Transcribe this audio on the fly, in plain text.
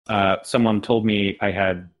Someone told me I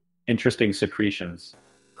had interesting secretions.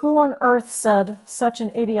 Who on earth said such an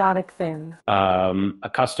idiotic thing? A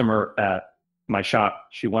customer at my shop,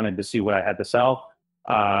 she wanted to see what I had to sell.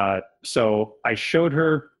 So I showed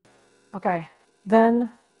her, Okay. Then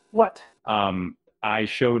what? I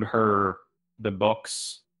showed her the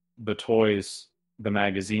books, the toys, the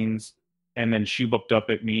magazines, and then she looked up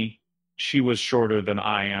at me. She was shorter than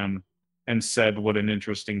I am and said, "What an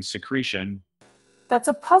interesting secretion." That's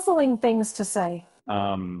a puzzling things to say.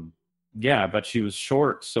 Um, yeah, but she was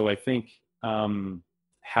short, so I think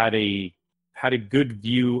had a had a good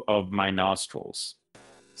view of my nostrils.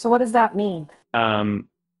 So what does that mean? Um,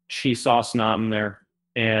 she saw snot in there,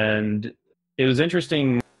 and it was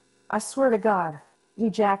interesting. I swear to God, you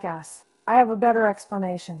jackass. I have a better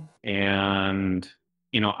explanation. And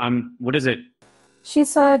I'm what is it? She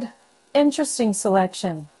said, interesting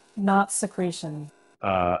selection, not secretion.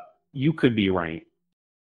 Uh, you could be right.